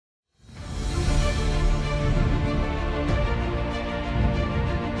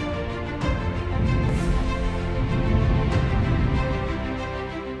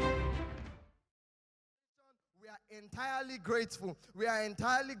entirely grateful. We are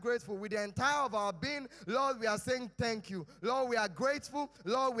entirely grateful. With the entire of our being, Lord, we are saying thank you. Lord, we are grateful.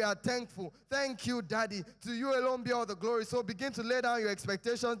 Lord, we are thankful. Thank you, Daddy. To you alone be all the glory. So begin to lay down your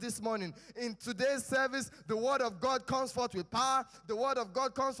expectations this morning. In today's service, the word of God comes forth with power. The word of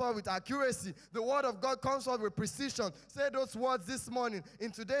God comes forth with accuracy. The word of God comes forth with precision. Say those words this morning.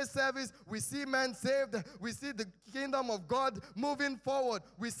 In today's service, we see men saved. We see the kingdom of God moving forward.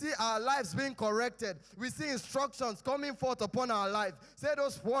 We see our lives being corrected. We see instructions coming forth upon our life. Say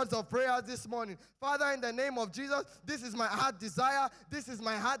those words of prayer this morning. Father, in the name of Jesus, this is my heart desire. This is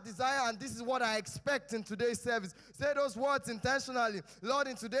my heart desire, and this is what I expect in today's service. Say those words intentionally. Lord,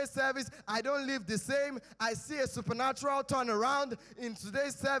 in today's service, I don't live the same. I see a supernatural turnaround in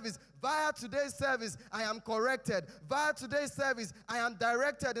today's service. Via today's service, I am corrected. Via today's service, I am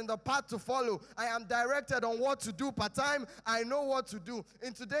directed in the path to follow. I am directed on what to do part-time. I know what to do.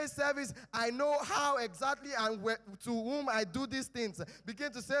 In today's service, I know how exactly and to whom I do these things.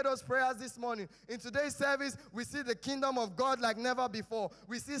 Begin to say those prayers this morning. In today's service, we see the kingdom of God like never before.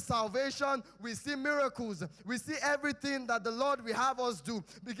 We see salvation. We see miracles. We see everything that the Lord will have us do.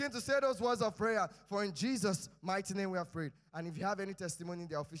 Begin to say those words of prayer. For in Jesus' mighty name we have prayed. And if you have any testimony,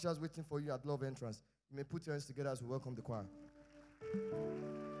 the officials waiting for you at Love Entrance. You may put your hands together as we welcome the choir.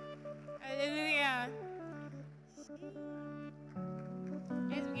 Hallelujah.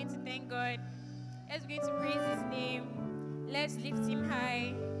 Let's begin to thank God. Let's begin to praise His name. Let's lift Him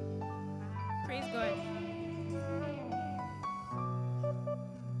high. Praise God.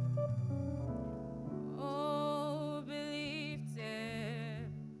 Oh, be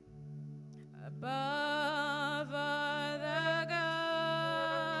lifted above other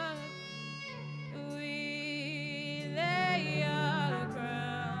gods. We lay our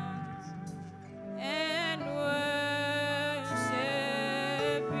crowns and worship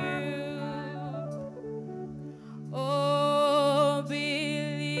You. Oh,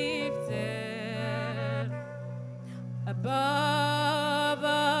 be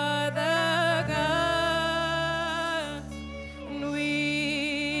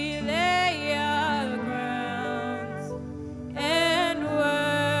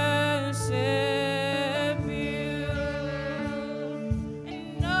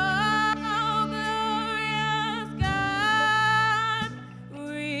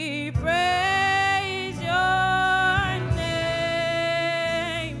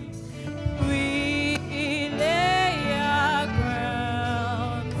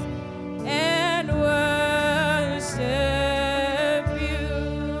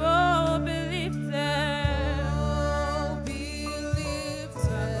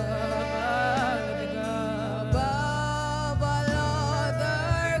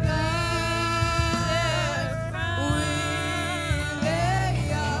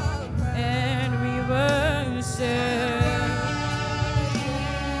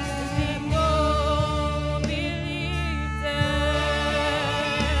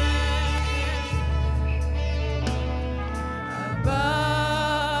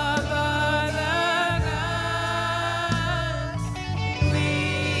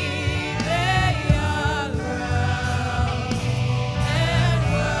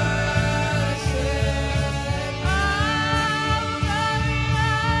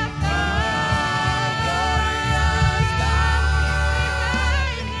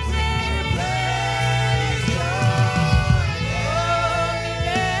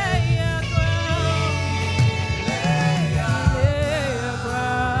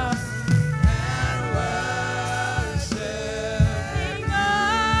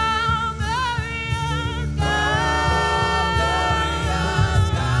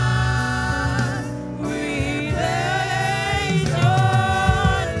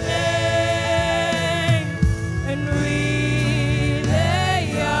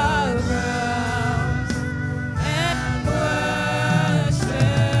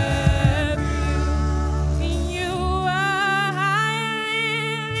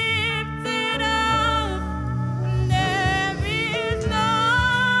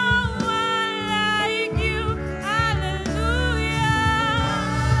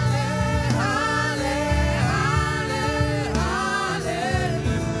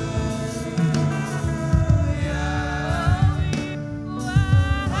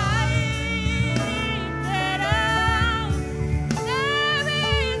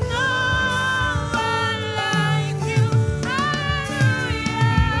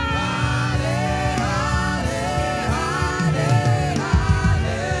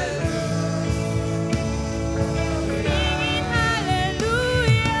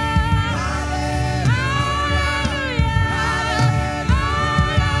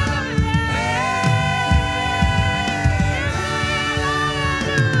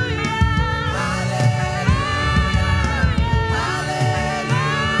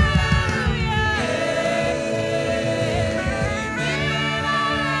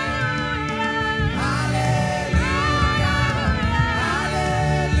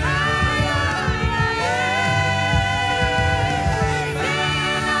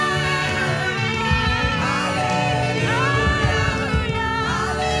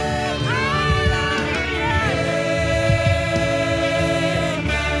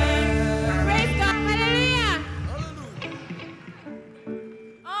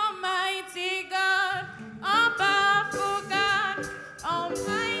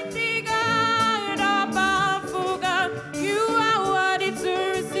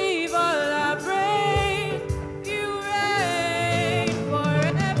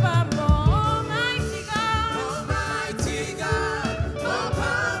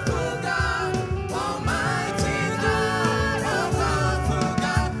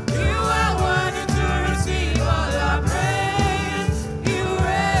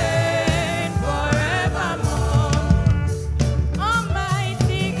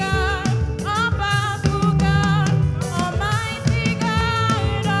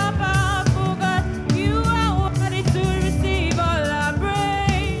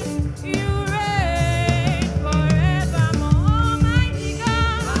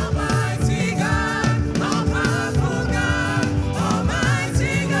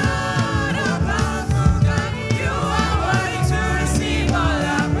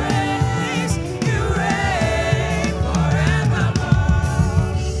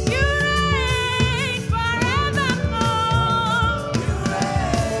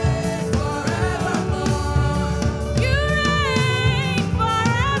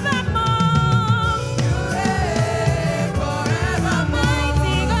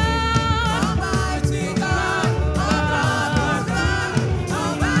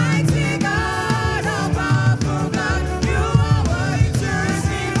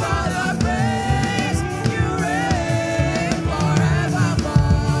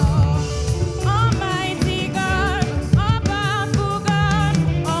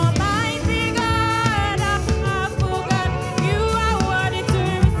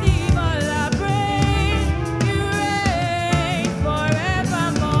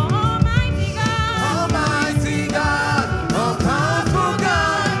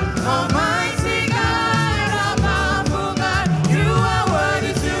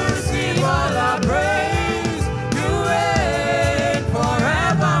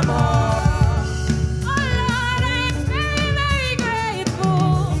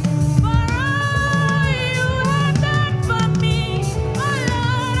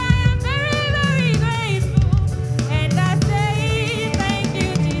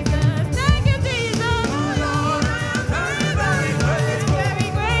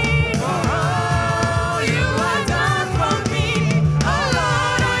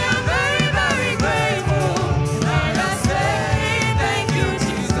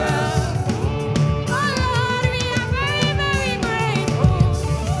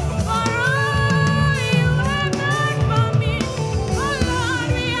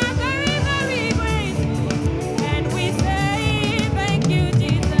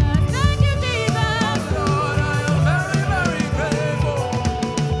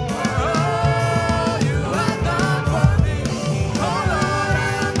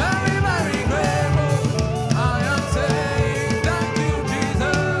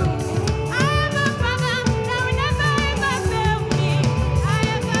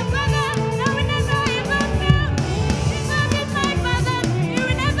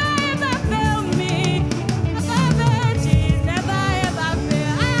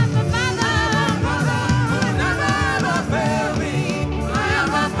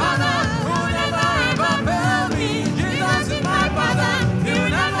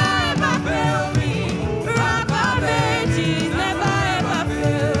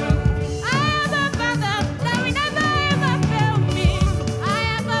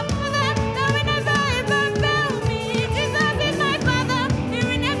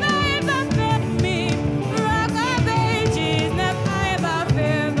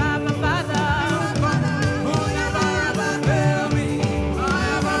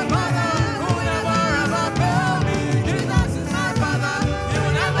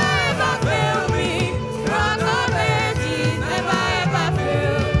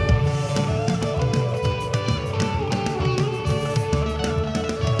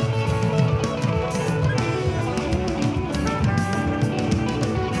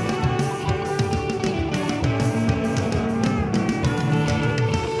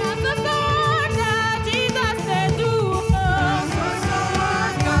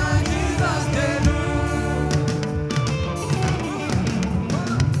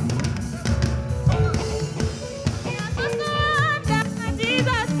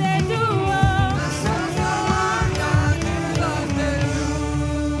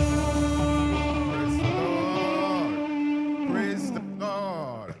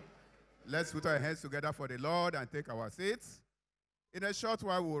Let's put our hands together for the Lord and take our seats. In a short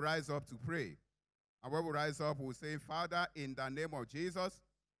while, we'll rise up to pray. And when we rise up, we'll say, Father, in the name of Jesus,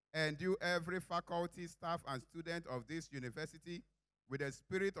 endue every faculty, staff, and student of this university with the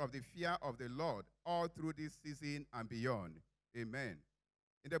spirit of the fear of the Lord all through this season and beyond. Amen.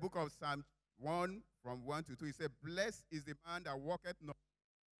 In the book of Psalm 1, from 1 to 2, it says, blessed is the man that walketh not.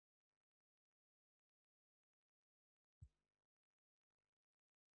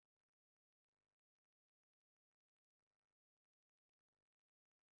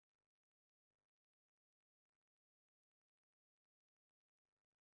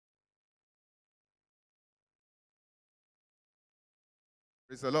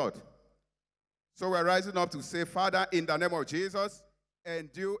 Praise the Lord. So we're rising up to say, Father, in the name of Jesus,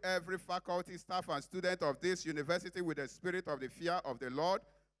 endue every faculty, staff, and student of this university with the spirit of the fear of the Lord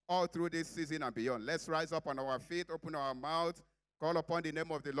all through this season and beyond. Let's rise up on our feet, open our mouth, call upon the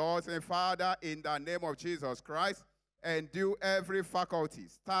name of the Lord, say, Father, in the name of Jesus Christ, endue every faculty,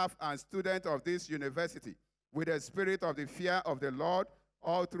 staff, and student of this university with the spirit of the fear of the Lord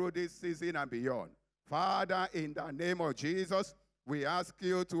all through this season and beyond. Father, in the name of Jesus, we ask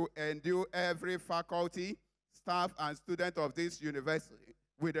you to endue every faculty, staff, and student of this university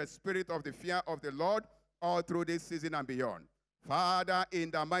with the spirit of the fear of the Lord all through this season and beyond. Father,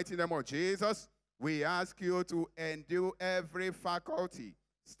 in the mighty name of Jesus, we ask you to endue every faculty,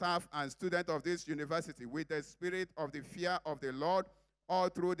 staff, and student of this university with the spirit of the fear of the Lord all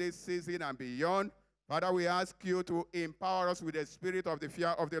through this season and beyond. Father, we ask you to empower us with the spirit of the fear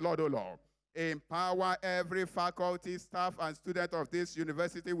of the Lord, O Lord. Empower every faculty, staff, and student of this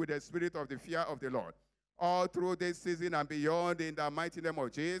university with the spirit of the fear of the Lord all through this season and beyond, in the mighty name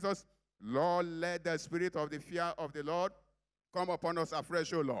of Jesus. Lord, let the spirit of the fear of the Lord come upon us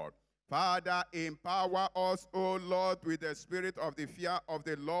afresh, O Lord. Father, empower us, O Lord, with the spirit of the fear of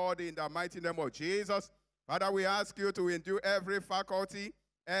the Lord in the mighty name of Jesus. Father, we ask you to endue every faculty,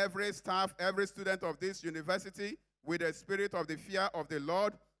 every staff, every student of this university with the spirit of the fear of the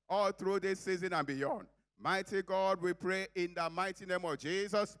Lord all through this season and beyond. Mighty God, we pray in the mighty name of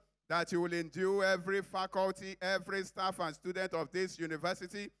Jesus that you will endue every faculty, every staff, and student of this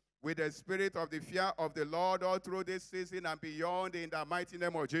university with the spirit of the fear of the Lord all through this season and beyond, in the mighty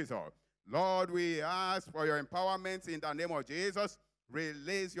name of Jesus. Lord, we ask for your empowerment in the name of Jesus.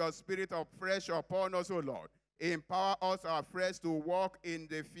 Release your spirit of fresh upon us, O Lord. Empower us afresh to walk in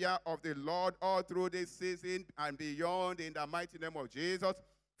the fear of the Lord all through this season and beyond, in the mighty name of Jesus.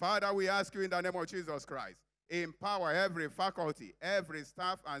 Father, we ask you in the name of Jesus Christ, empower every faculty, every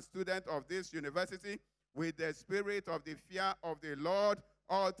staff, and student of this university with the spirit of the fear of the Lord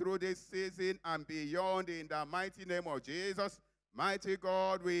all through this season and beyond, in the mighty name of Jesus. Mighty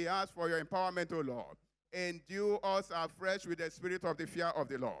God, we ask for your empowerment, O Lord. Endue us afresh with the spirit of the fear of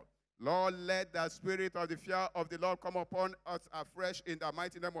the Lord. Lord, let the spirit of the fear of the Lord come upon us afresh in the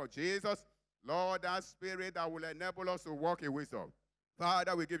mighty name of Jesus. Lord, that spirit that will enable us to walk in wisdom.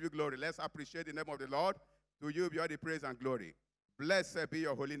 Father, we give you glory. Let's appreciate the name of the Lord. To you be all the praise and glory. Blessed be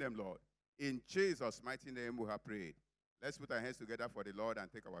your holy name, Lord. In Jesus' mighty name we have prayed. Let's put our hands together for the Lord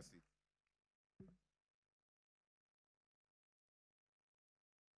and take our seat.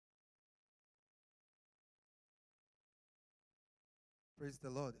 Praise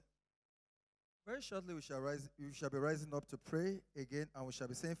the Lord. Very shortly we shall be rising up to pray again, and we shall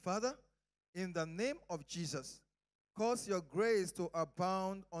be saying, Father, in the name of Jesus, cause your grace to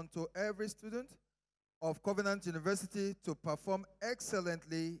abound unto every student of Covenant University to perform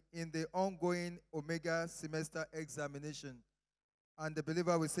excellently in the ongoing Omega semester examination. And the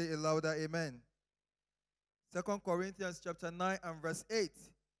believer will say a louder amen. 2 Corinthians chapter 9 and verse 8.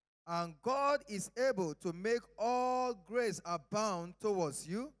 And God is able to make all grace abound towards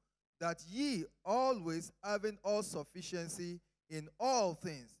you, that ye always, having all sufficiency in all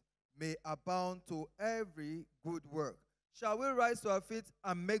things, may abound to every good work. Shall we rise to our feet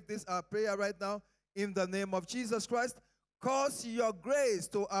and make this our prayer right now? In the name of Jesus Christ, cause your grace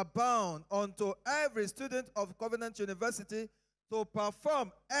to abound unto every student of Covenant University to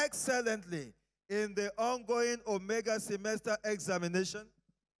perform excellently in the ongoing Omega semester examination.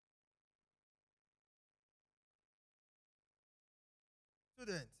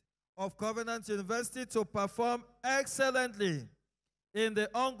 Student of Covenant University to perform excellently in the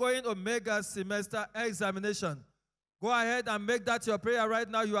ongoing Omega semester examination. Go ahead and make that your prayer right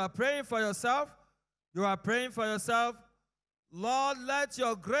now. You are praying for yourself. You are praying for yourself. Lord, let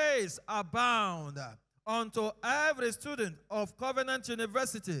your grace abound unto every student of Covenant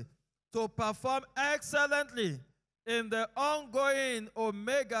University to perform excellently in the ongoing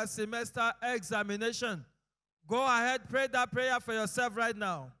Omega semester examination. Go ahead, pray that prayer for yourself right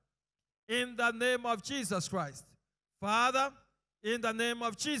now. in the name of Jesus Christ. Father, in the name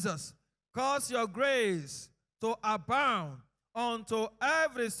of Jesus, cause your grace to abound unto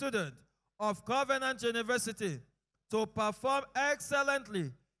every student of Covenant University to perform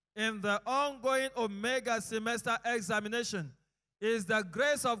excellently in the ongoing Omega semester examination. It is the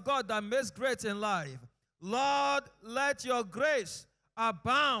grace of God that makes great in life. Lord, let your grace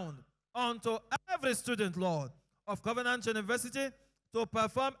abound unto every student, Lord, of Covenant University to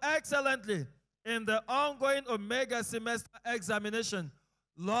perform excellently in the ongoing Omega semester examination.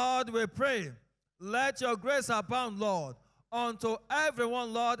 Lord, we pray, let your grace abound, Lord, unto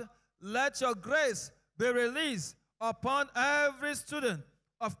everyone, Lord. Let your grace be released upon every student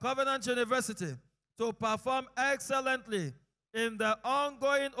of Covenant University to perform excellently in the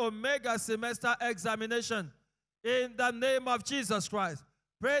ongoing Omega semester examination. In the name of Jesus Christ.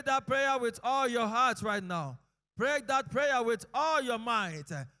 Pray that prayer with all your heart right now. Pray that prayer with all your might.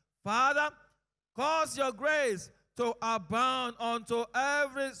 Father, cause your grace to abound unto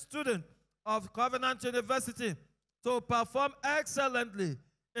every student of Covenant University to perform excellently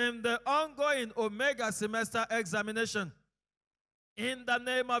in the ongoing Omega semester examination. In the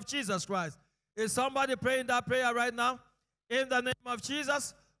name of Jesus Christ. Is somebody praying that prayer right now? In the name of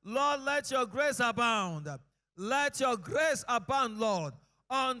Jesus, Lord, let your grace abound. Let your grace abound, Lord,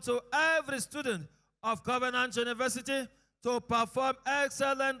 unto every student of Covenant University to perform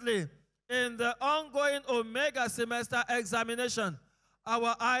excellently in the ongoing Omega semester examination.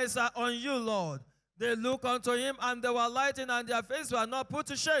 Our eyes are on you, Lord. They look unto him and they were lightened and their faces were not put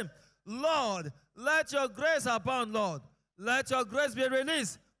to shame. Lord, let your grace abound, Lord. Let your grace be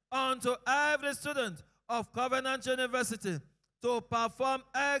released unto every student of Covenant University to perform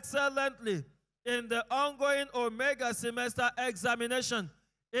excellently in the ongoing Omega semester examination.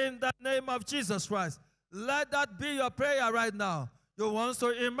 In the name of Jesus Christ. Let that be your prayer right now. You want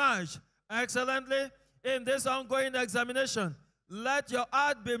to emerge excellently in this ongoing examination. Let your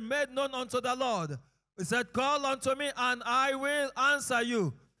heart be made known unto the Lord. He said, call unto me and I will answer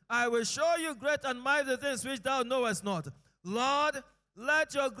you. I will show you great and mighty things which thou knowest not. Lord,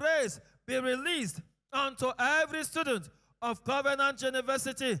 let your grace be released unto every student of Covenant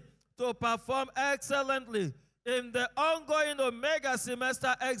University to perform excellently in the ongoing Omega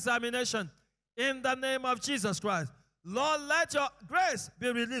semester examination. In the name of Jesus Christ. Lord, let your grace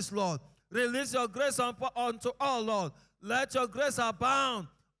be released, Lord. Release your grace unto all, Lord. Let your grace abound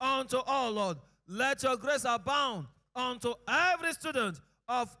unto all, Lord. Let your grace abound unto every student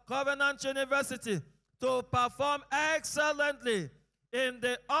of Covenant University to perform excellently in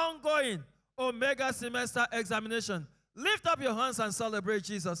the ongoing Omega semester examination. Lift up your hands and celebrate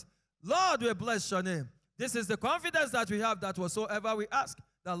Jesus. Lord, we bless your name. This is the confidence that we have that whatsoever we ask,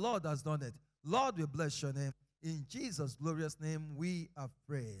 the Lord has done it. Lord, we bless your name. In Jesus' glorious name, we have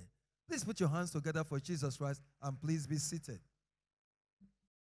prayed. Please put your hands together for Jesus Christ and please be seated.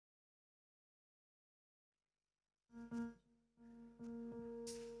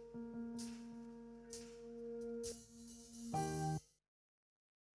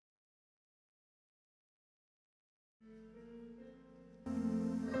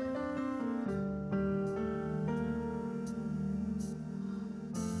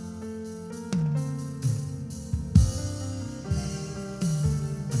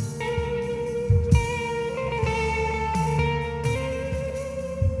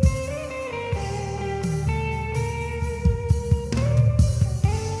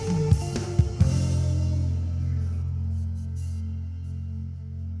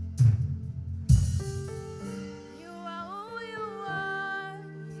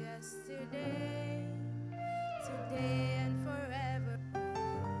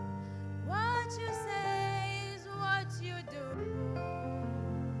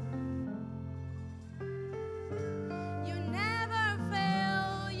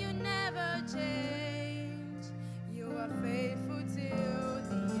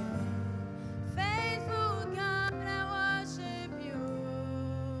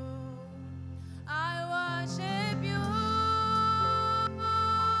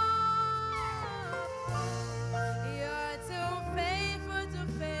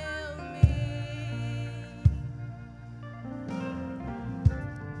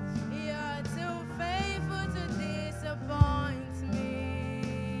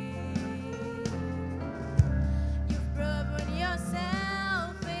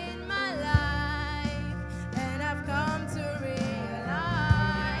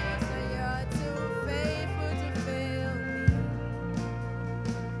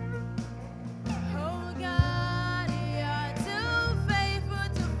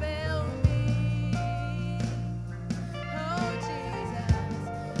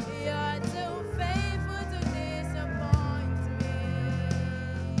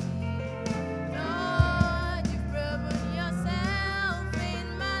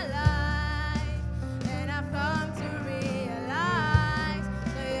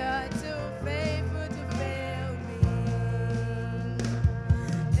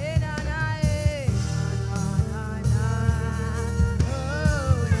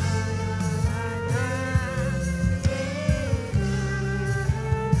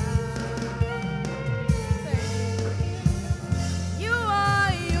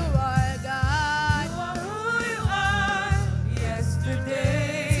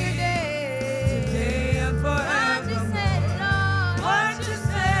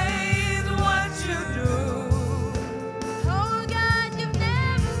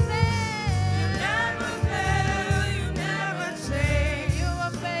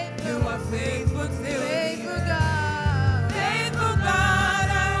 faithful to me. Faithful God. Faithful God,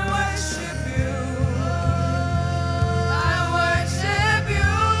 I worship you. I worship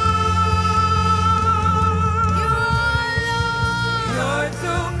you. You alone. You're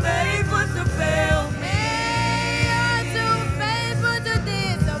too faithful to fail me. You're too faithful to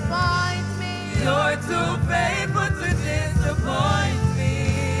disappoint me. You're too faithful to disappoint me.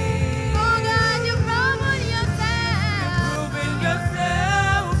 Oh God, you proven yourself. Proving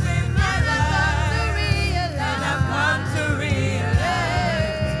yourself in my life. And I've come to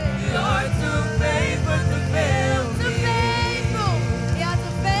realize you're too faithful to fail me. Too faithful. You're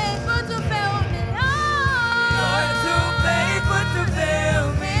too faithful to fail me, Lord. You're too faithful to fail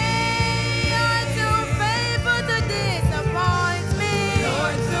me. You're too faithful to disappoint me.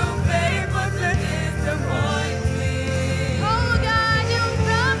 You're too faithful to disappoint me. Oh God, you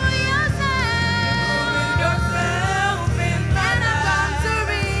proven yourself. Proving yourself in my And I've come to life.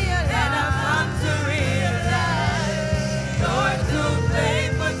 And I've come to realize you're too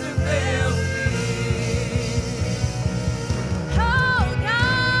faithful to fail me. Oh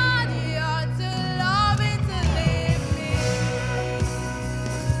God, you're too loving to leave me.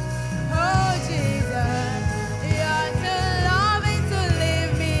 Oh Jesus, you're too loving to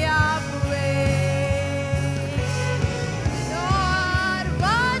leave me halfway. Lord,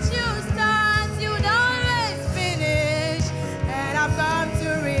 what you start, you'd always finish, and I've come to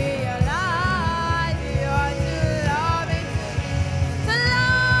realize you're too loving to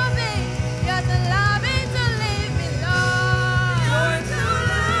loving, you're too loving to leave me, Lord. You're too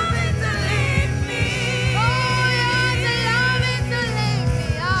loving to leave me. Oh, you're too loving to leave me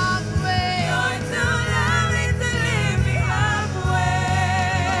halfway. You're too loving to leave me halfway.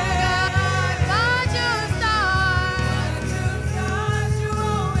 God, what you start, You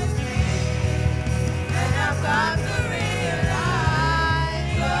always finish. And I've come to realize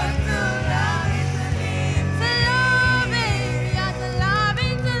you're too loving to leave me. to loving, you're too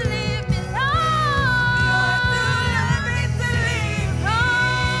loving to leave me, Lord. You're too loving to leave me.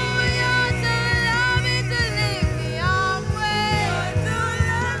 Oh, you're too loving to leave me halfway. You're too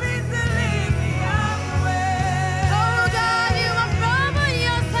loving to leave me halfway. Oh God, you have proven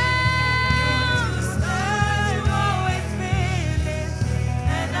yourself. You always finish.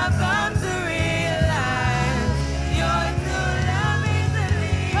 And I've come to realize you're too loving to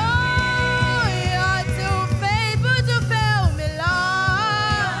leave me. Oh, you're too faithful to fail me,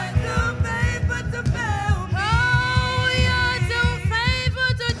 Lord. You're too faithful to fail me. Oh, you're too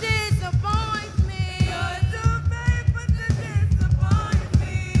faithful to disappoint me. You're too faithful to disappoint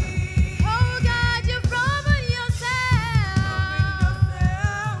me. Oh God, you've proven yourself.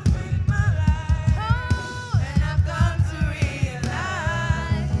 Yourself in my life. Oh, And I've come to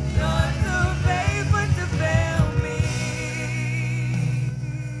realize you're too faithful to fail me.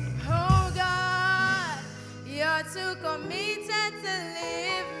 oh God, you're too committed to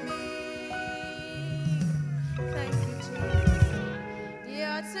leave me. Thank you, Jesus.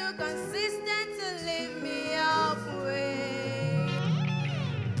 You're too consistent to leave me halfway.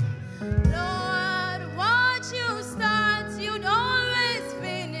 Lord, what you start, you'd always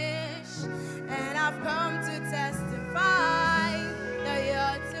finish. And I've come to testify that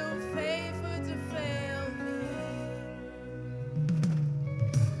you're too faithful to fail me.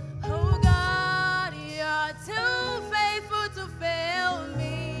 Oh God, you're too faithful to fail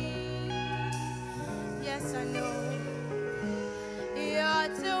me. Yes, I know. You're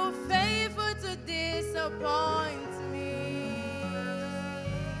too faithful to disappoint me.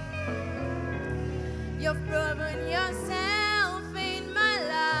 You've proven yourself in my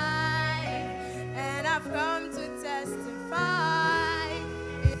life, and I've come to testify.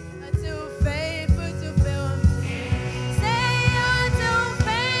 You're too faithful to fail me. Say you're too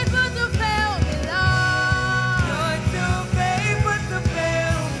faithful to fail me, Lord. You're too faithful to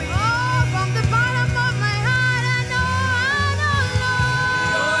fail me. Oh, from the bottom of my heart, I know,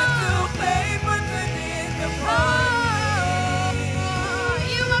 You're Lord. too faithful to disappoint me. Oh,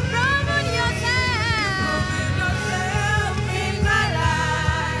 you have proven yourself. Proving yourself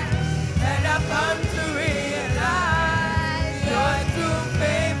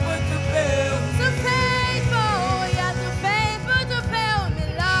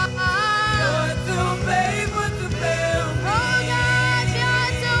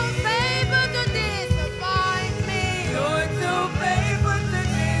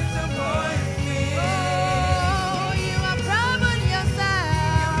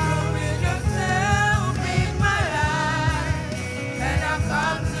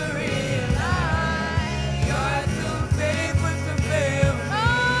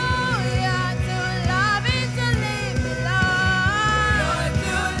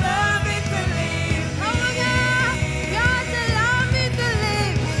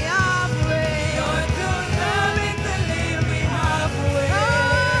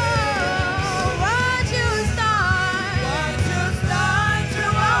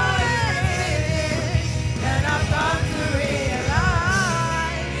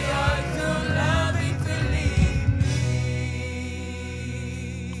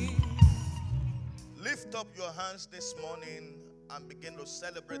hands this morning and begin to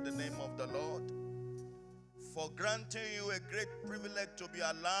celebrate the name of the Lord for granting you a great privilege to be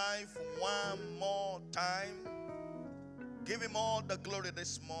alive one more time. Give him all the glory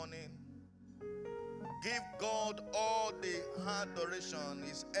this morning. Give God all the adoration.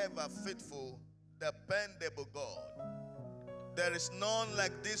 He's ever faithful, dependable God. There is none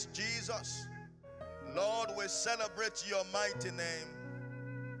like this Jesus. Lord, we celebrate your mighty name.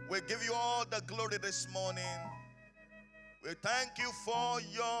 We give you all the glory this morning. We thank you for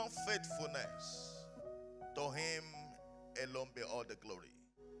your faithfulness. To him alone be all the glory.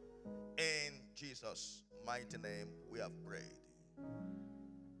 In Jesus' mighty name we have prayed.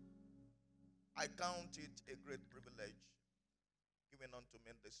 I count it a great privilege given unto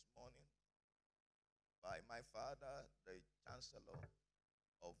me this morning by my father, the chancellor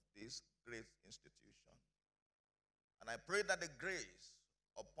of this great institution. And I pray that the grace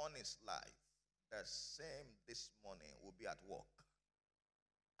upon his life, the same this morning, will be at work.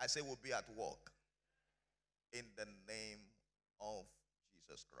 I say will be at work in the name of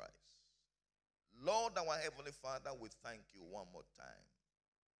Jesus Christ. Lord, our Heavenly Father, we thank you one more time.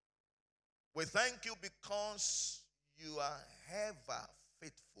 We thank you because you are ever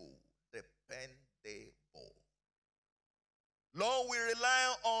faithful, dependable. Lord, we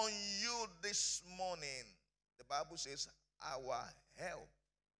rely on you this morning. The Bible says our help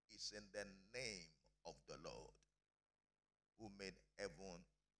is in the name of the Lord who made heaven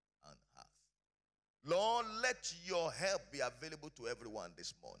and earth. Lord, let your help be available to everyone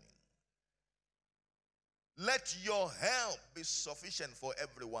this morning. Let your help be sufficient for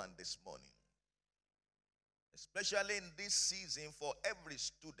everyone this morning. Especially in this season, for every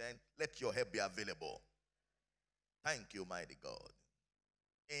student, let your help be available. Thank you, mighty God.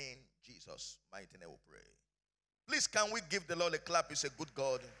 In Jesus' mighty name we pray. Please, can we give the Lord a clap? He's a good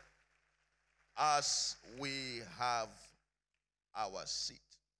God. As we have our seat.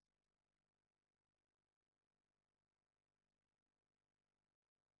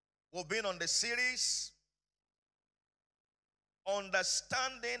 We've been on the series,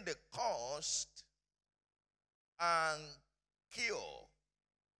 Understanding the Cost and Cure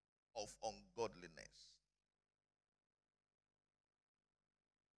of Ungodliness.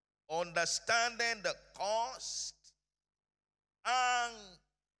 Understanding the cost and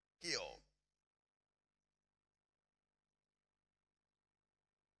cure.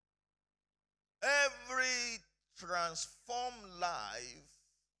 Every transformed life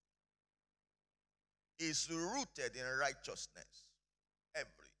is rooted in righteousness. Every.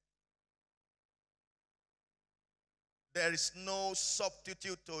 There is no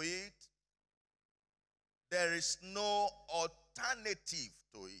substitute to it. There is no alternative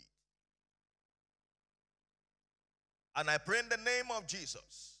to it. And I pray in the name of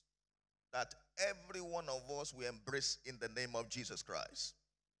Jesus that every one of us will embrace in the name of Jesus Christ.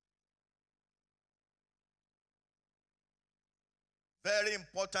 Very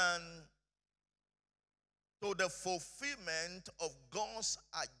important to the fulfillment of God's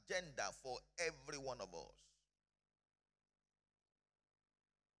agenda for every one of us.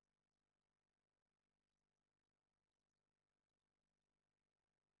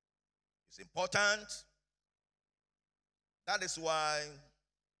 It's important. That is why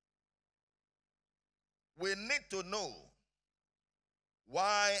we need to know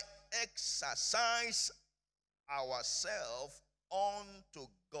why exercise ourselves unto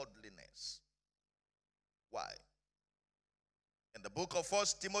godliness. Why? In the book of 1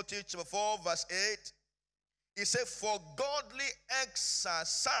 Timothy chapter 4 verse 8, it says, for godly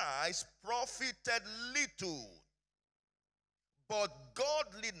exercise profited little, but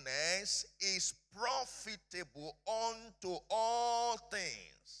godliness is profitable unto all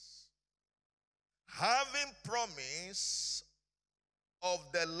things, having promise of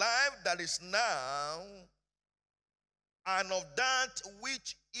the life that is now and of that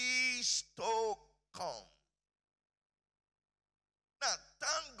which is to come. Now,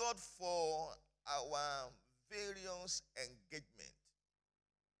 thank God for our various engagement.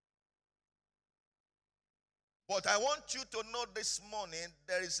 But I want you to know this morning,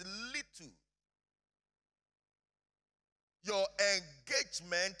 there is little your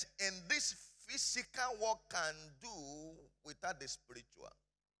engagement in this physical work can do without the spiritual.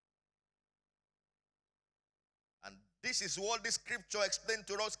 And this is what the scripture explained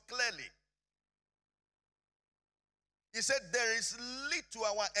to us clearly. He said there is little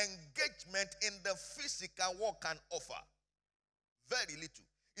our engagement in the physical work can offer. Very little.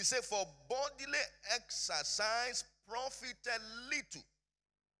 He said for bodily exercise profited little.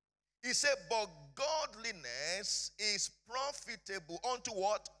 He said but godliness is profitable unto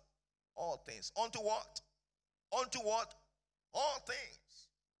what? All things. Unto what? unto what? All things.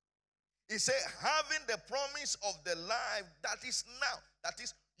 He said, having the promise of the life that is now. That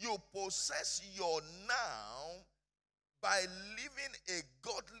is, you possess your now by living a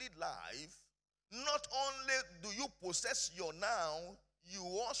godly life. Not only do you possess your now, you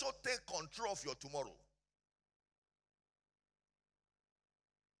also take control of your tomorrow.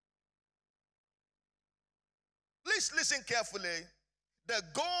 Please listen carefully. The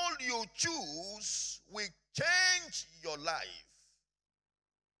goal you choose will change your life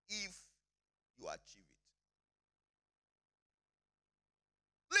if you achieve it.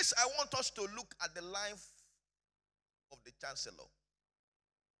 Please, I want us to look at the life of the chancellor.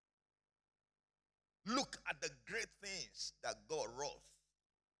 Look at the great things that God wrought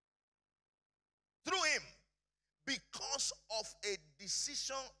through him because of a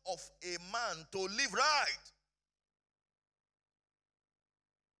decision of a man to live right.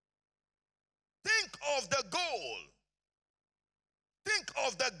 Think of the goal. Think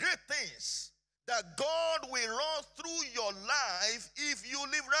of the great things that God will run through your life if you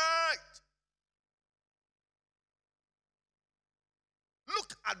live right.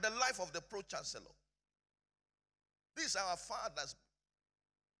 Look at the life of the pro-chancellor. These are our fathers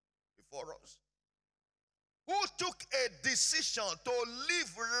before us who took a decision to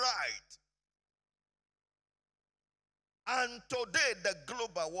live right. And today the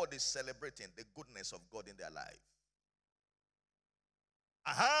global world is celebrating the goodness of God in their life.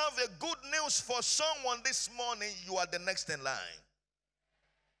 I have a good news for someone this morning. You are the next in line.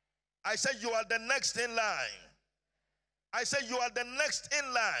 I said you are the next in line. I said you are the next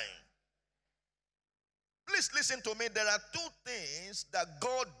in line. Please listen to me. There are two things that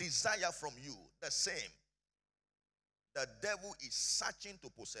God desires from you. The same. The devil is searching to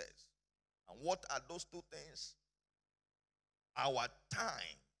possess. And what are those two things? Our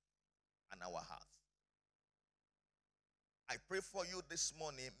time and our heart. I pray for you this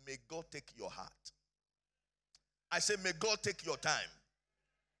morning. May God take your heart. I say, may God take your time.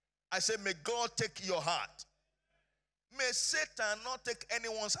 I say, may God take your heart. May Satan not take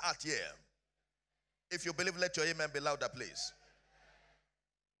anyone's heart here. If you believe, let your amen be louder, please.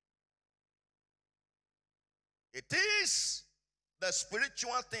 It is the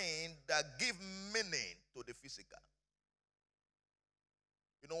spiritual thing that gives meaning to the physical.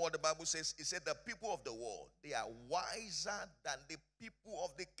 You know what the Bible says? It said the people of the world, they are wiser than the people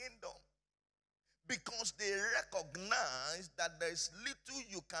of the kingdom. Because they recognize that there is little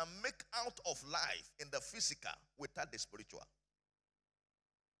you can make out of life in the physical without the spiritual.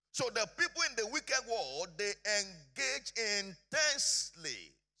 So the people in the wicked world, they engage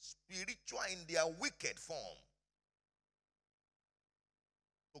intensely spiritual in their wicked form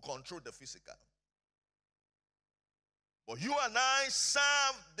to control the physical. But you and I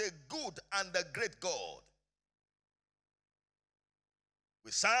serve the good and the great God.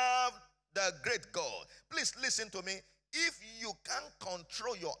 We serve the great God. Please listen to me. If you can't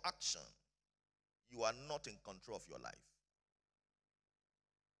control your action, you are not in control of your life.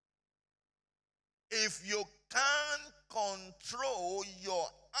 If you can't control your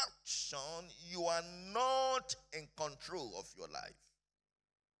action, you are not in control of your life.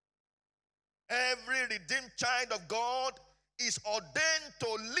 Every redeemed child of God is ordained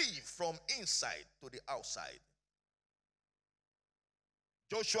to live from inside to the outside.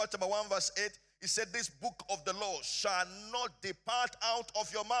 Joshua chapter 1 verse 8, he said, this book of the law shall not depart out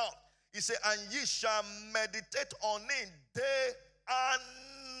of your mouth. He said, and ye shall meditate on it day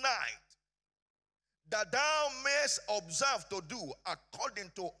and night, that thou mayest observe to do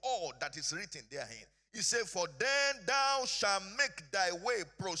according to all that is written therein. He said, for then thou shalt make thy way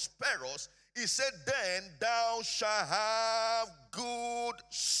prosperous. He said, then thou shalt have good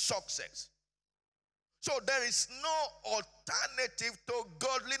success. So there is no alternative to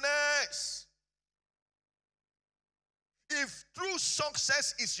godliness. If true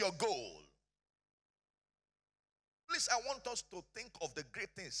success is your goal, please, I want us to think of the great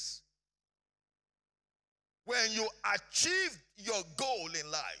things. When you achieve your goal in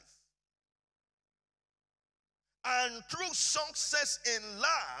life, and true success in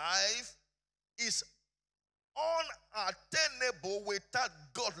life is unattainable without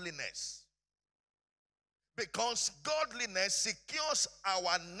godliness. Because godliness secures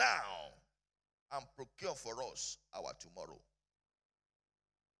our now and procures for us our tomorrow.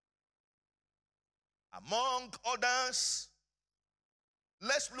 Among others,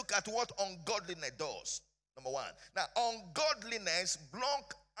 let's look at what ungodliness does. Number one. Now, ungodliness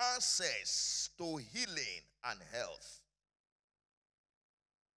blocks access to healing and health.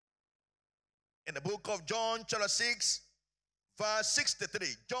 In the book of John chapter 6, verse 63.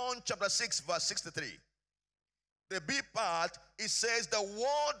 John chapter 6, verse 63. The B part, it says, the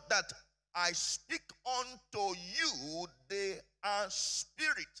word that I speak unto you, they are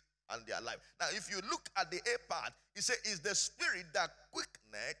spirit and they are life. Now, if you look at the A part, it says, is the spirit that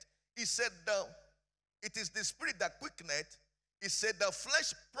quickeneth. He said, it is the spirit that quickeneth. He said, the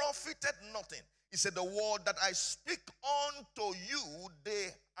flesh profited nothing. He said, the word that I speak unto you, they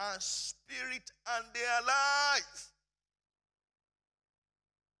are spirit and they are life.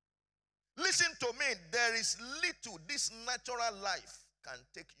 Listen to me, there is little this natural life can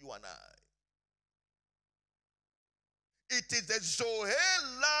take you and I. It is the Zoe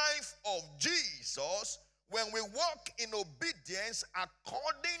life of Jesus when we walk in obedience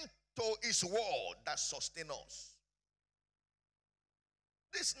according to his word that sustains us.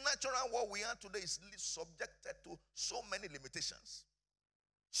 This natural world we are today is subjected to so many limitations,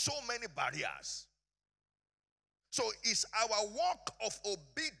 so many barriers. So it's our walk of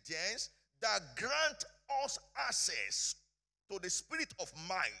obedience that grant us access to the spirit of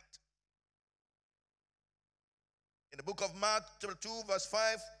might. In the book of Mark, chapter 2, verse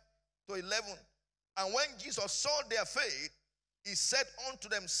 5 to 11, and when Jesus saw their faith, he said unto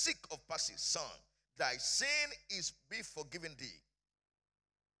them, sick of palsy, son, thy sin is be forgiven thee.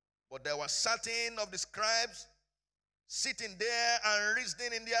 But there were certain of the scribes sitting there and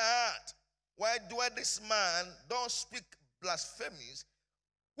reasoning in their heart, why doeth this man don't speak blasphemies?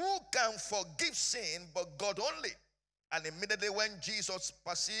 Who can forgive sin but God only? And immediately when Jesus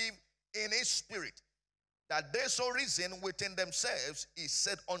perceived in his spirit that they so reason within themselves, he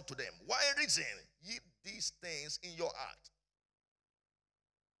said unto them, why reason ye these things in your heart?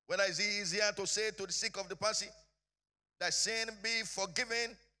 Whether is it easier to say to the sick of the palsy, thy sin be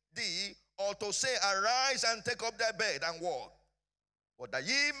forgiven thee, or to say, arise and take up thy bed and walk? But that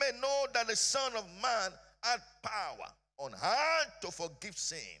ye may know that the Son of Man had power on earth to forgive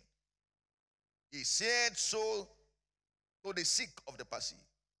sin. He said so to the sick of the palsy.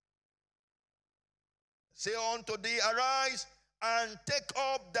 Say unto thee, arise and take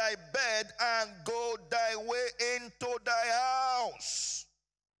up thy bed and go thy way into thy house.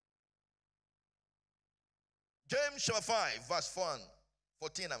 James chapter 5, verse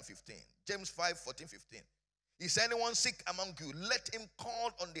 14 and 15. James 5, 14, 15. Is anyone sick among you? Let him call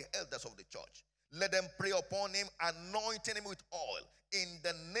on the elders of the church. Let them pray upon him, anointing him with oil in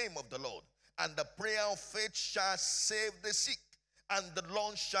the name of the Lord. And the prayer of faith shall save the sick, and the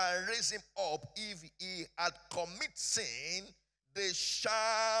Lord shall raise him up. If he had committed sin, they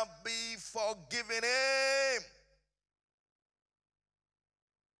shall be forgiven him.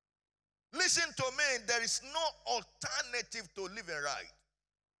 Listen to me, there is no alternative to living right.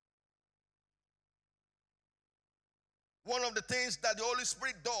 One of the things that the Holy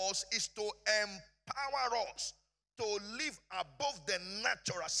Spirit does is to empower us to live above the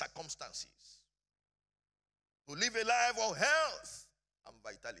natural circumstances, to live a life of health and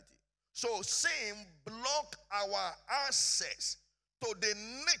vitality. So sin blocks our access to the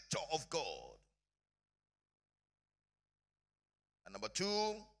nature of God. And number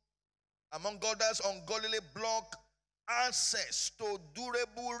two, among others, ungodly block access to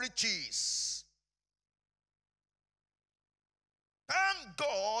durable riches. Thank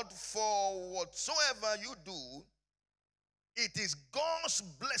God for whatsoever you do. It is God's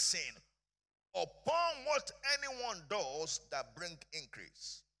blessing upon what anyone does that bring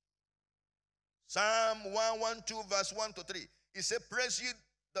increase. Psalm 112 verse 1 to 3. He said, praise ye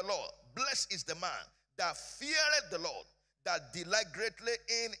the Lord. Blessed is the man that feareth the Lord, that delight greatly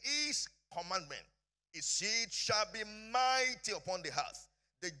in his commandment. His seed shall be mighty upon the earth.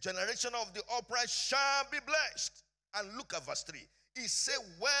 The generation of the upright shall be blessed. And look at verse 3. He said,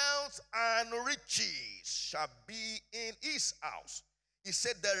 wealth and riches shall be in his house. He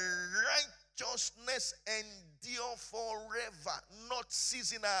said, the righteousness endure forever, not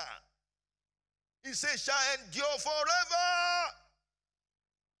seasonal. He said, shall endure forever.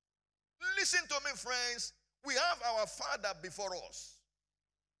 Listen to me, friends. We have our Father before us.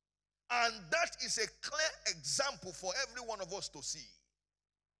 And that is a clear example for every one of us to see.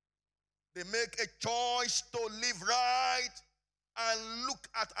 They make a choice to live right and look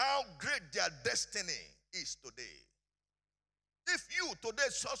at how great their destiny is today. If you today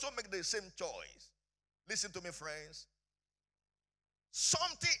also make the same choice, listen to me, friends.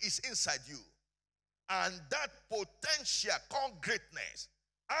 Something is inside you, and that potential called greatness,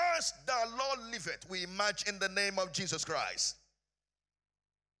 as the Lord liveth, we emerge in the name of Jesus Christ.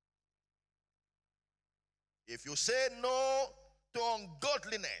 If you say no to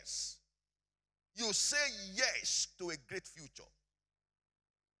ungodliness, you say yes to a great future.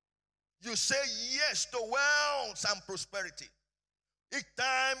 You say yes to wealth and prosperity. Each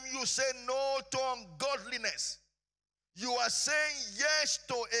time you say no to ungodliness, You are saying yes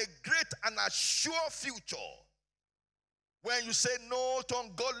to a great and a sure future. When you say no to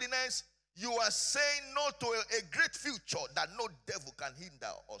ungodliness, you are saying no to a great future that no devil can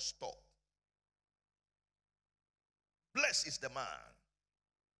hinder or stop. Blessed is the man.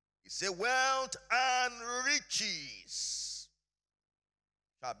 He said, wealth and riches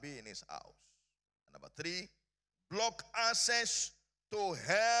shall be in his house. And number 3, block access to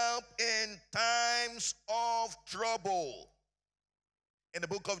help in times of trouble. In the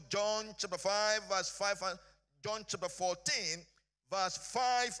book of John chapter 5 verse 5 and John chapter 14 verse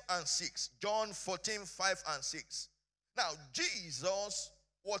 5 and 6. John 14, 5 and 6. Now Jesus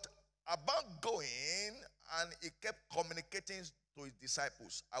was about going and he kept communicating to his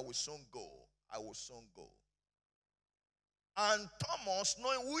disciples. I will soon go. I will soon go. And Thomas,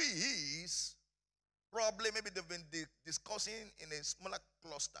 knowing who he is, probably maybe they've been discussing in a smaller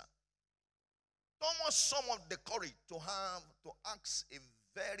cluster. Thomas summoned the courage to ask a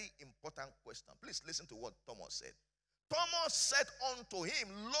very important question. Please listen to what Thomas said. Thomas said unto him,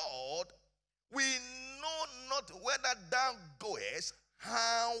 Lord, we know not whether thou goest.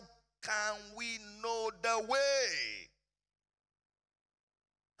 How can we know the way?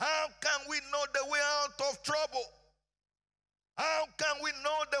 How can we know the way out of trouble? How can we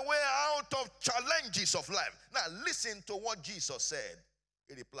know the way out of challenges of life? Now listen to what Jesus said.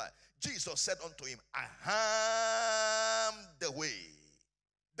 He replied, Jesus said unto him, I am the way,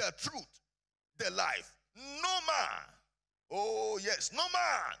 the truth, the life. No man, oh yes, no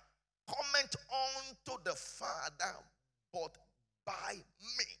man cometh unto the Father but by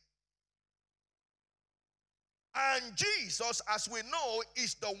me. And Jesus, as we know,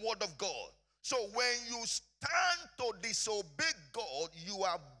 is the word of God. So when you stand to disobey God, you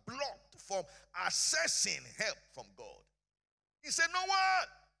are blocked from accessing help from God. He said, no one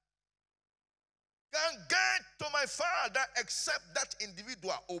can get to my Father except that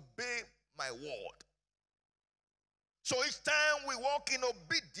individual obey my word. So each time we walk in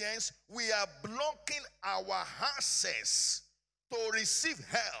obedience, we are blocking our access to receive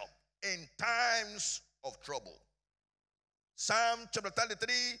help in times of trouble. Psalm chapter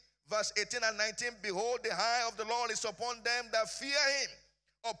 33, verse 18 and 19, behold, the eye of the Lord is upon them that fear him,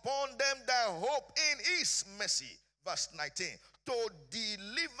 upon them that hope in his mercy. Verse 19, to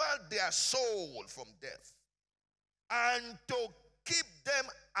deliver their soul from death and to keep them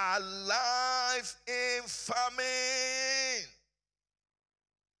alive in famine.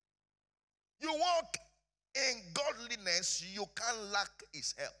 You walk in godliness, you can't lack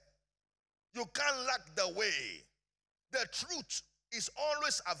his help. You can't lack the way. The truth is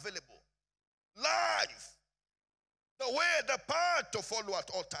always available. Life, the way, the path to follow at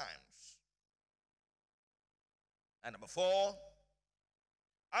all times. And number 4,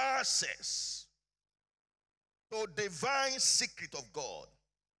 access to divine secret of God.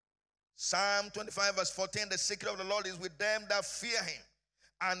 Psalm 25 verse 14, the secret of the Lord is with them that fear him,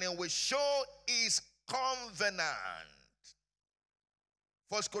 and he will show his covenant.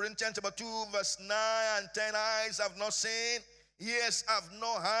 1 Corinthians chapter 2 verse 9 and 10, eyes have not seen, ears have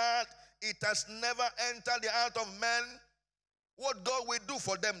not heard, it has never entered the heart of man what God will do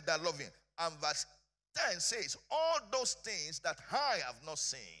for them that love him. And verse 10 says, all those things that I have not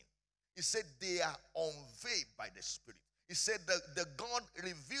seen, he said they are unveiled by the Spirit. He said the God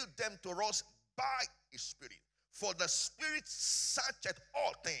revealed them to us by his Spirit. For the Spirit searcheth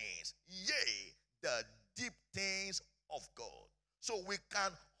all things, yea, the deep things of God. So we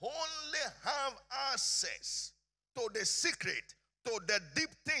can only have access to the secret, to the deep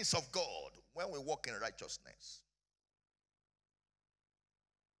things of God when we walk in righteousness.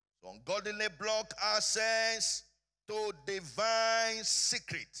 So ungodliness block access to divine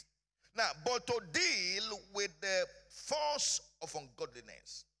secret. Now, but to deal with the force of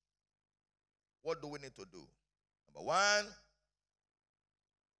ungodliness, what do we need to do? Number 1,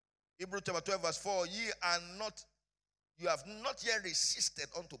 Hebrews chapter 12 verse 4, you have not yet resisted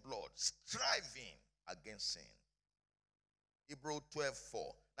unto blood, striving against sin. Hebrews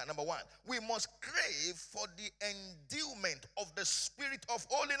 12:4. Now, number 1, we must crave for the endowment of the Spirit of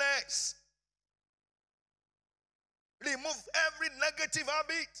holiness. Remove every negative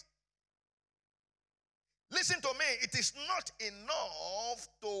habit. Listen to me, it is not enough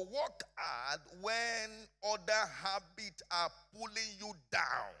to work hard when other habits are pulling you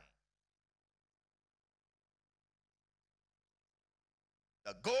down.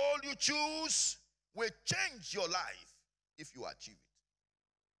 The goal you choose will change your life if you achieve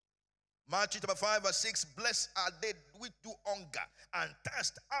it. Matthew chapter 5 verse 6, blessed are they which do hunger and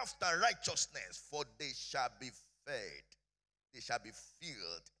thirst after righteousness, for they shall be fed. They shall be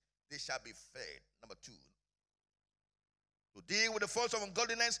filled. They shall be fed. Number 2, To deal with the force of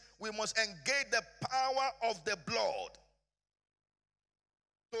ungodliness, we must engage the power of the blood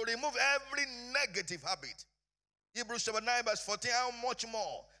to remove every negative habit. Hebrews chapter 9 verse 14, how much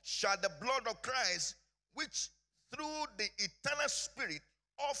more shall the blood of Christ, which through the eternal Spirit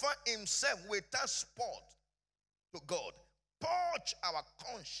offer himself without spot to God, purge our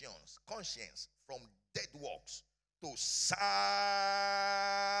conscience from dead works to serve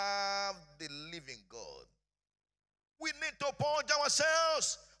the living God. We need to purge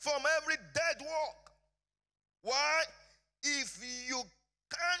ourselves from every dead work. Why? If you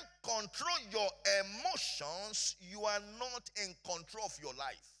can't control your emotions, you are not in control of your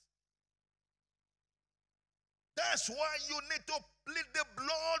life. That's why you need to plead the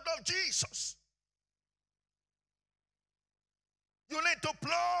blood of Jesus. You need to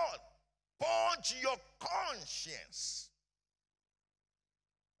purge your conscience.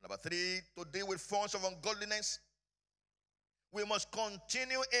 Number 3, to deal with forms of ungodliness, we must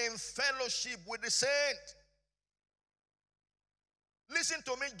continue in fellowship with the saints. Listen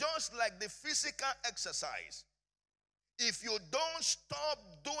to me, just like the physical exercise. If you don't stop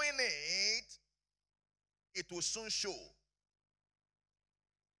doing it, it will soon show.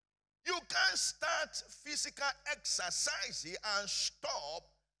 You can't start physical exercise and stop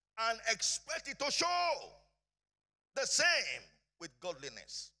and expect it to show. The same with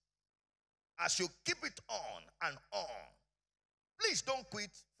godliness. As you keep it on and on, please don't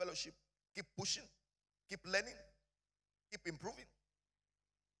quit fellowship. Keep pushing, keep learning, keep improving.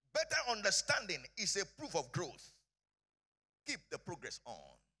 Better understanding is a proof of growth. Keep the progress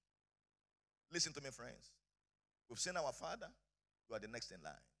on. Listen to me, friends. We've seen our Father. You are the next in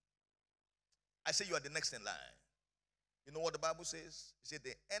line. I say you are the next in line. You know what the Bible says? It says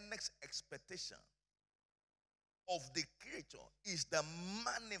the next expectation of the creature is the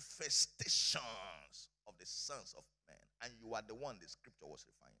manifestations of the sons of men. And you are the one the scripture was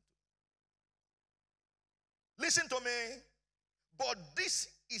referring to. Listen to me. But this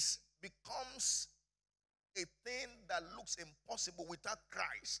becomes a thing that looks impossible without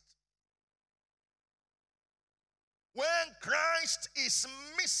Christ. When Christ is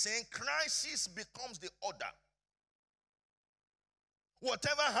missing, crisis becomes the order.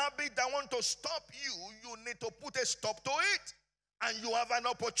 Whatever habit that want to stop you, you need to put a stop to it. And you have an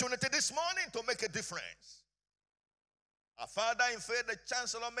opportunity this morning to make a difference. Our Father in faith, the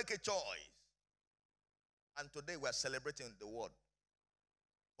Chancellor, make a choice. And today we are celebrating the world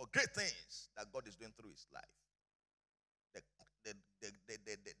for great things that God is doing through his life.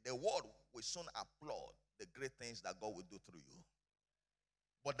 The world will soon applaud the great things that God will do through you.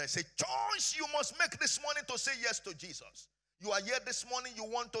 But there's a choice you must make this morning to say yes to Jesus. You are here this morning, you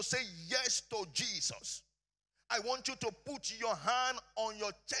want to say yes to Jesus. I want you to put your hand on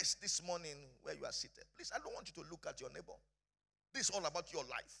your chest this morning where you are seated. Please, I don't want you to look at your neighbor. This is all about your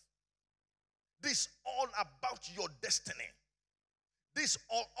life. This is all about your destiny. This is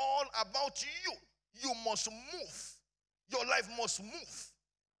all about you. You must move. Your life must move.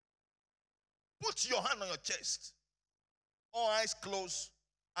 Put your hand on your chest. All eyes closed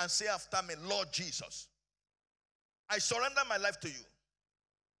and say after me, Lord Jesus, I surrender my life to you.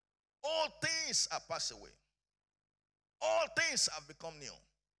 All things are passed away. All things have become new.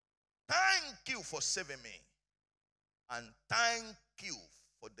 Thank you for saving me. And thank you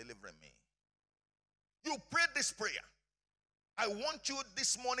for delivering me. You prayed this prayer. I want you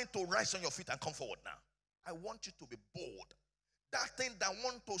this morning to rise on your feet and come forward now. I want you to be bold. That thing that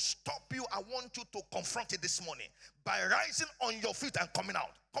want to stop you, I want you to confront it this morning by rising on your feet and coming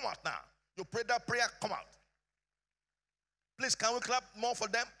out. Come out now. You prayed that prayer, come out. Please, can we clap more for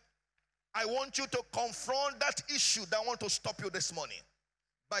them? I want you to confront that issue that want to stop you this morning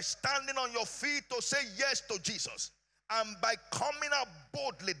by standing on your feet to say yes to Jesus. And by coming out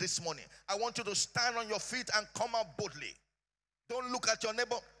boldly this morning, I want you to stand on your feet and come out boldly. Don't look at your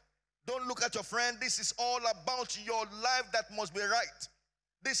neighbor. Don't look at your friend. This is all about your life that must be right.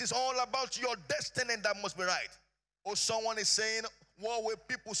 This is all about your destiny that must be right. Or someone is saying, what will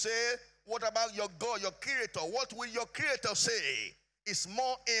people say? What about your God, your creator? What will your creator say? It's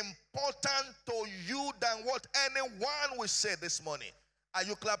more important to you than what anyone will say this morning. Are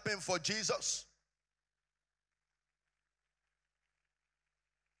you clapping for Jesus?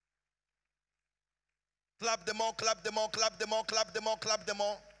 Clap them all, clap them all, clap them all, clap them all, clap them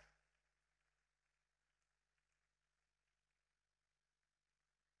all.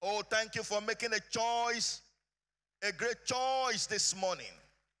 Oh, thank you for making a choice, a great choice this morning.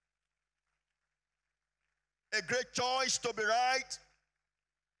 A great choice to be right,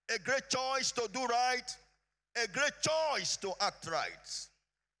 a great choice to do right, a great choice to act right.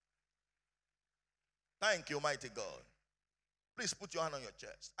 Thank you, mighty God. Please put your hand on your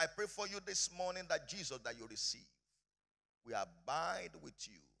chest. I pray for you this morning that Jesus that you receive will abide with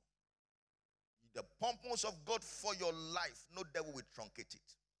you. The purpose of God for your life, no devil will truncate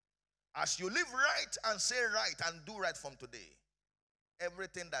it. As you live right and say right and do right from today,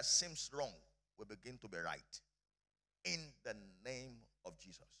 everything that seems wrong will begin to be right. In the name of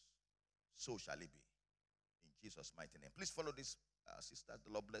Jesus. So shall it be. In Jesus' mighty name. Please follow this, sisters.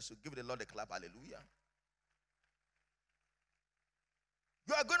 The Lord bless you. Give the Lord a clap. Hallelujah.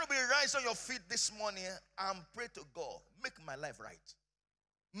 You are going to be raised on your feet this morning and pray to God. Make my life right.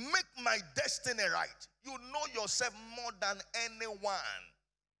 Make my destiny right. You know yourself more than anyone.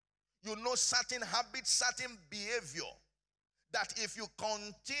 You know certain habits, certain behavior that if you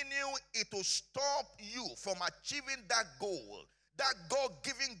continue, it will stop you from achieving that goal, that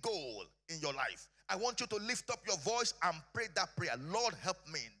God-given goal in your life. I want you to lift up your voice and pray that prayer. Lord, help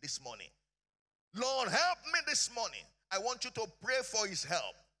me this morning. Lord, help me this morning. I want you to pray for his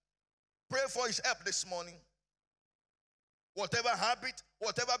help. Pray for his help this morning. Whatever habit,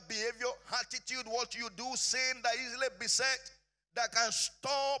 whatever behavior, attitude, what you do, sin that easily beset, that can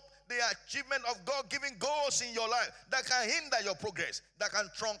stop the achievement of God-given goals in your life, that can hinder your progress, that can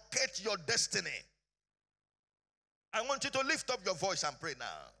truncate your destiny. I want you to lift up your voice and pray now.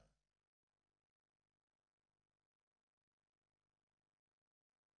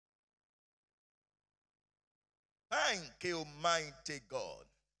 Thank you, mighty God.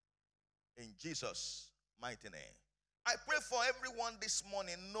 In Jesus' mighty name. I pray for everyone this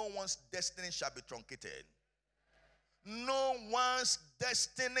morning, no one's destiny shall be truncated. No one's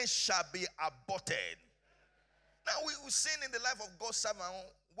destiny shall be aborted. Now we've seen in the life of God's servant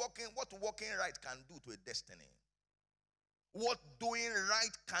what walking right can do to a destiny. What doing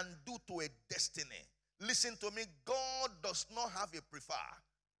right can do to a destiny. Listen to me, God does not have a prefer.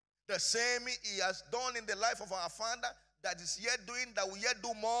 The same he has done in the life of our father, that is yet doing, that will yet do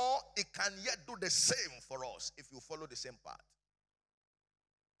more, it can yet do the same for us if you follow the same path.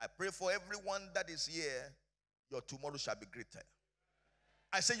 I pray for everyone that is here, your tomorrow shall be greater.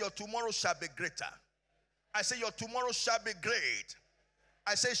 I say your tomorrow shall be greater. I say your tomorrow shall be great.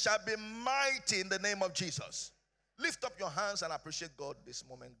 I say shall be mighty in the name of Jesus. Lift up your hands and appreciate God this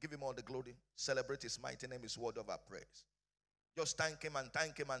moment. Give him all the glory. Celebrate his mighty name, his word of our praise. Just thank him and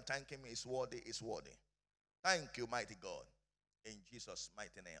thank him and thank him. He's worthy, he's worthy. Thank you, mighty God. In Jesus'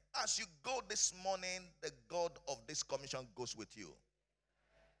 mighty name. As you go this morning, the God of this commission goes with you.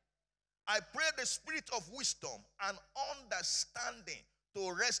 I pray the spirit of wisdom and understanding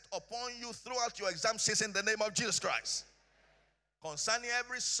to rest upon you throughout your exam season in the name of Jesus Christ. Concerning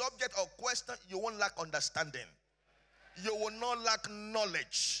every subject or question, you won't lack understanding. You will not lack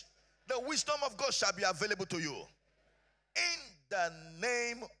knowledge. The wisdom of God shall be available to you. In the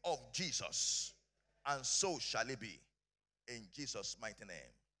name of Jesus. And so shall it be. In Jesus' mighty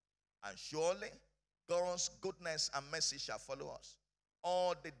name. And surely God's goodness and mercy shall follow us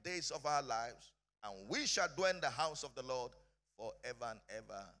all the days of our lives, and we shall dwell in the house of the Lord forever and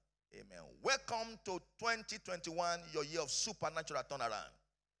ever. Amen. Welcome to 2021, your year of supernatural turnaround.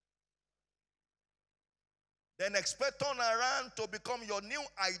 Then expect turnaround to become your new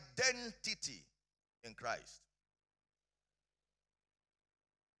identity in Christ.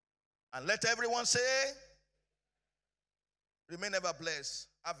 And let everyone say, remain ever blessed.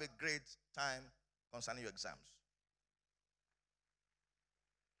 Have a great time concerning your exams.